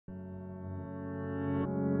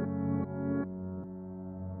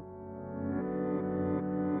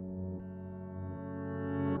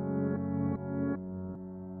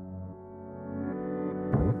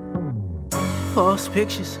False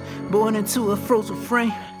pictures, born into a frozen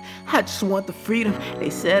frame. I just want the freedom they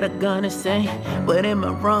said I'm gonna say. But am I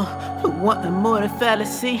wrong for wanting more than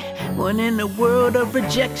fallacy? When in a world of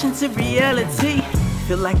rejection to reality,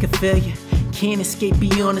 feel like a failure, can't escape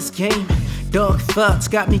beyond this game. Dark thoughts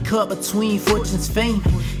got me caught between fortune's fame.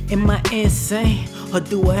 Am I insane, or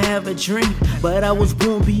do I have a dream? But I was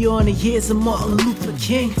born beyond the years of Martin Luther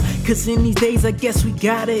King. Cause in these days I guess we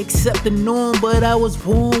gotta accept the norm. But I was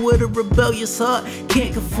born with a rebellious heart,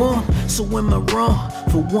 can't conform. So am I wrong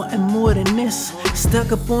for wanting more than this?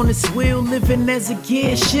 Stuck up on this wheel, living as a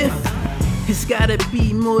gear shift. It's gotta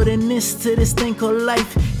be more than this to this thing called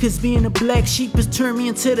life. Cause being a black sheep has turned me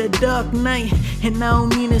into the dark night. And I don't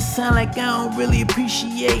mean to sound like I don't really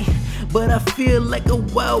appreciate, but I feel like a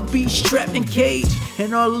wild beast trapped in cage.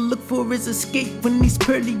 And all I look for is escape from these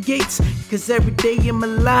pearly gates. Cause every day in my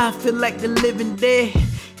life feel like the living dead.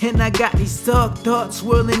 And I got these dark thoughts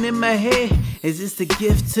swirling in my head. Is this the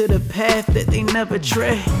gift to the path that they never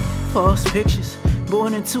tread? False pictures,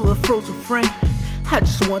 born into a frozen frame. I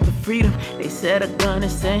just want the freedom they said I'm gonna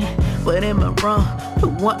say. But am I wrong for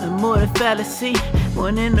wanting more than fallacy?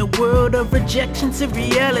 When in a world of rejection to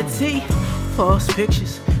reality. False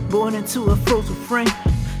pictures, born into a frozen frame.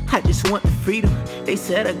 I just want the freedom they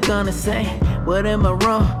said I'm gonna say. But am I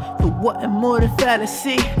wrong for wanting more than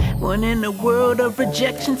fallacy? When in a world of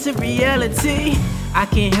rejection to reality. I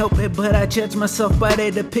can't help it, but I judge myself by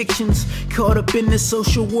their depictions. Caught up in this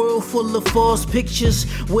social world full of false pictures,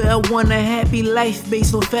 where I want a happy life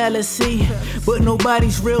based on fallacy. But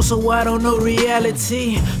nobody's real, so I don't know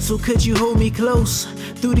reality. So could you hold me close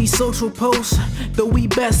through these social posts? Though we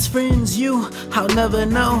best friends, I'll never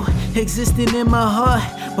know. Existing in my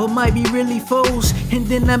heart, but might be really foes. And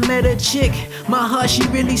then I met a chick, my heart she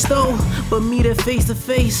really stole. But meet her face to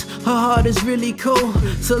face, her heart is really cold.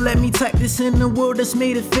 So let me type this in the world that's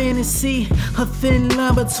made of fantasy. A thin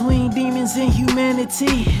line between demons and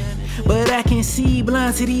humanity. But I can see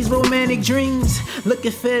blind to these romantic dreams.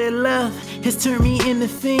 Looking for that love has turned me into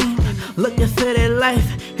fiend. Looking for that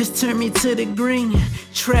life has turned me to the green.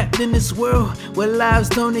 Trapped in this world where lives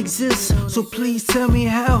don't exist. So please tell me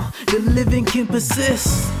how the living can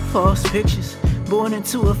persist. False pictures, born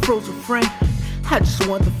into a frozen frame. I just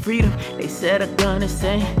want the freedom they said I'm gonna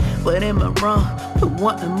say. But am I wrong for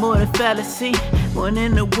wanting more than fallacy? When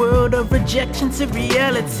in a world of rejection to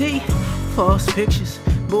reality. False pictures,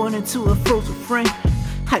 born into a frozen frame.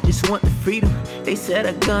 I just want the freedom they said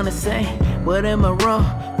I'm gonna say. But am I wrong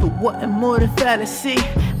for wanting more than fallacy?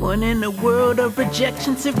 When in a world of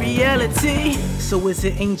rejection to reality. So is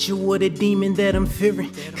it angel or the demon that I'm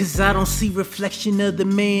fearing? Cause I don't see reflection of the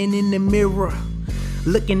man in the mirror.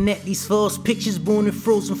 Looking at these false pictures born in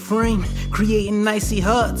frozen frame, creating icy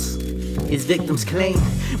hearts, as victims claim.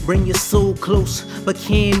 Bring your soul close, but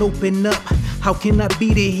can't open up. How can I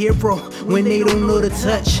be the hero when they don't know the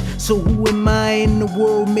touch? So who am I in the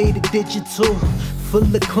world made of digital?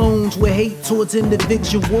 Full of clones with hate towards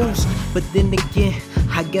individuals. But then again,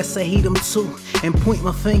 I guess I hate them too. And point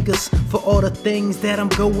my fingers for all the things that I'm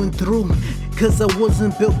going through. Cause I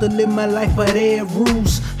wasn't built to live my life by their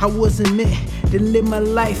rules. I wasn't meant to live my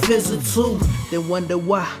life as a tool. Then wonder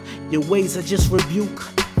why your ways I just rebuke.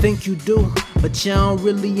 Think you do, but you don't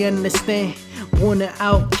really understand. Born an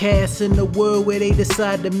outcast in a world where they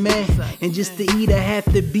decide the man. And just to eat I have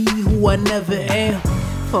to be who I never am.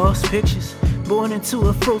 False pictures, born into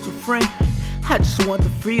a frozen frame. I just want the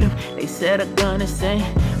freedom they said I'm gonna say.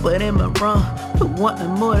 But am I wrong for wanting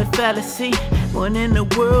more than fallacy? When in a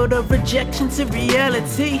world of rejection to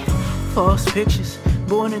reality. False pictures,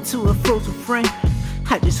 born into a frozen frame.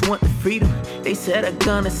 I just want the freedom they said I'm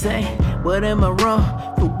gonna say. But am I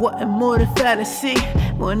wrong for wanting more than fallacy?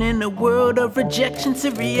 When in a world of rejection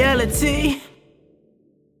to reality.